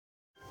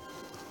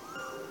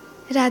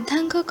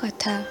ରାଧାଙ୍କ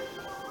କଥା,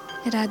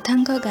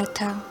 ରାଧାଙ୍କ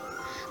ଗାଥା।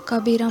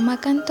 କବି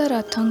ରମାକାନ୍ତ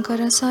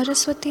ରଥଙ୍କର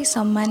ସରସ୍ୱତୀ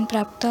ସମ୍ମାନ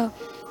ପ୍ରାପ୍ତ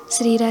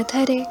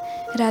ଶ୍ରୀରାଧାରେ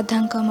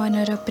ରାଧାଙ୍କ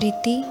ମନର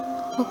ପ୍ରୀତି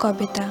ଓ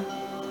କବିତା।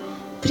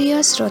 ପ୍ରିୟ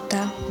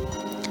ଶ୍ରୋତା,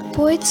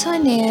 ପୋଏଟ୍ସ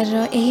ଅନ୍ ଏୟାରର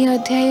ଏହି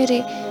ଅଧ୍ୟାୟରେ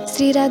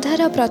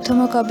ଶ୍ରୀରାଧାର ପ୍ରଥମ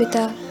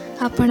କବିତା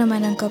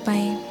ଆପଣମାନଙ୍କ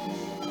ପାଇଁ।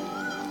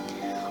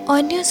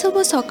 ଅନ୍ୟ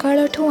ସବୁ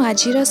ସକାଳଠୁ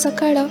ଆଜିର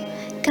ସକାଳ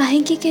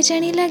କାହିଁକି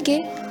କେଜାଣି ଲାଗେ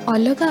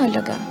ଅଲଗା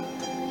ଅଲଗା।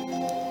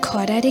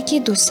 ଖରାରେ କି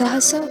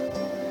ଦୁଃସାହସ,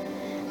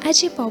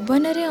 ଆଜି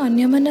ପବନରେ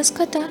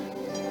ଅନ୍ୟମନସ୍କତା,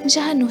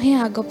 ଯାହା ନୁହେଁ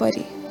ଆଗ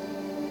ପରି।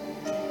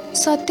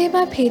 ସତେ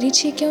ବା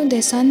ଫେରିଛି କେଉଁ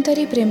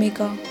ଦେଶାନ୍ତରୀ ପ୍ରେମିକ,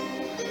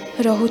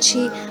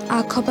 ରହୁଛି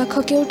ଆଖପାଖ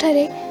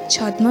କେଉଁଠାରେ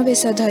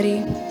ଛଦ୍ମବେଶ ଧରି।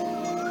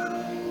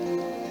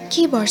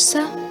 କି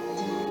ବର୍ଷା,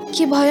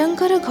 କି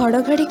ଭୟଙ୍କର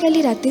ଘଡ଼ଘଡ଼ି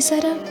କାଲି ରାତି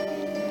ସାରା।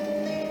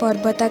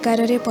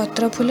 ପର୍ବତାକାରରେ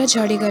ପତ୍ରଫୁଲ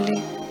ଝଡ଼ିଗଲେ।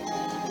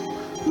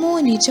 ମୁଁ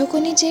ନିଜକୁ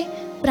ନିଜେ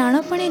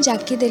ପ୍ରାଣପଣେ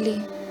ଜାକିଦେଲି,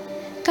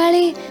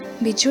 କାଳେ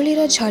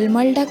ବିଜୁଳିର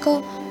ଝଲମଲ ଡାକ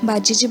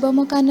ବାଜିଯିବ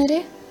ମୋ କାନରେ।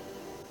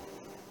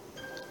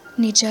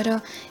 ନିଜର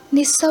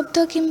ନିଃଶବ୍ଦ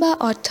କିମ୍ବା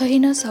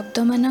ଅର୍ଥହୀନ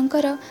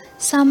ଶବ୍ଦମାନଙ୍କର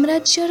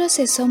ସାମ୍ରାଜ୍ୟର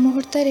ଶେଷ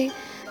ମୁହୂର୍ତ୍ତରେ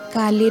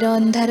କାଲିର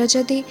ଅନ୍ଧାର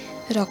ଯଦି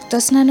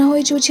ରକ୍ତସ୍ନାନ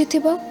ହୋଇ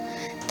ଯୁଝିଥିବ,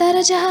 ତାର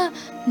ଯାହା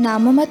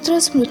ନାମମାତ୍ର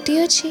ସ୍ମୃତି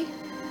ଅଛି,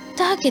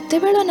 ତାହା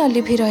କେତେବେଳ ନ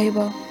ଲିଭି ରହିବ।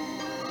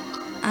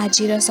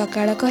 ଆଜିର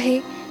ସକାଳ କହେ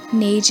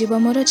ନେଇଯିବ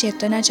ମୋର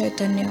ଚେତନା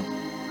ଚୈତନ୍ୟ,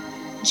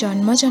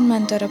 ଜନ୍ମ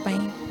ଜନ୍ମାନ୍ତର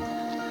ପାଇଁ।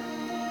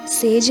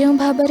 ସେ ଯେଉଁ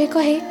ଭାବରେ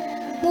କହେ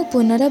ମୁଁ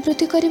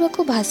ପୁନରାବୃତ୍ତି କରିବାକୁ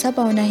ଭାଷା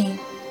ପାଉନାହିଁ।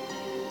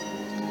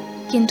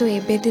 କିନ୍ତୁ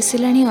ଏବେ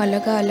ଦିଶିଲାଣି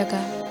ଅଲଗା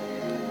ଅଲଗା।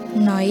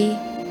 ନଈ,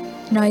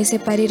 ନଈ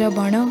ସେପାରିର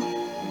ବଣ,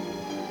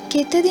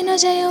 କେତେଦିନ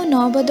ଯାଏ ଆଉ ନ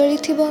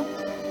ବଦଳିଥିବ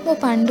ମୋ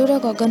ପାଣ୍ଡୁର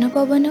ଗଗନ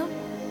ପବନ।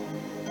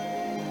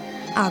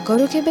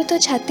 ଆଗରୁ କେବେ ତ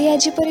ଛାତି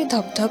ଆଜି ପରି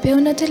ଧପ୍ ଧପ୍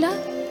ହେଉନଥିଲା।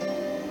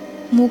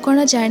 ମୁଁ କ'ଣ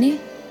ଜାଣେ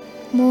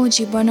ମୋ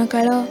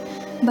ଜୀବନକାଳ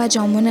ବା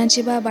ଯମୁନା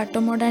ଯିବା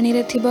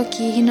ବାଟମଡ଼ାଣିରେ ଥିବ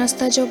କି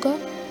ହୀନସ୍ତା ଯୋଗ,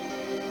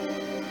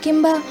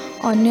 କିମ୍ବା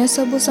ଅନ୍ୟ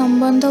ସବୁ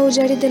ସମ୍ବନ୍ଧ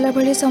ଉଜାଡ଼ି ଦେଲା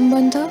ଭଳି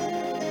ସମ୍ବନ୍ଧ।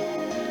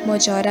 ମୋ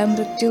ଜରା,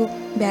 ମୃତ୍ୟୁ,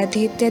 ବ୍ୟାଧି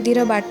ଇତ୍ୟାଦିର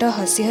ବାଟ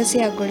ହସି ହସି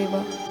ଆଗୁଳିବ।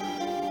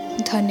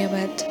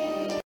 ଧନ୍ୟବାଦ।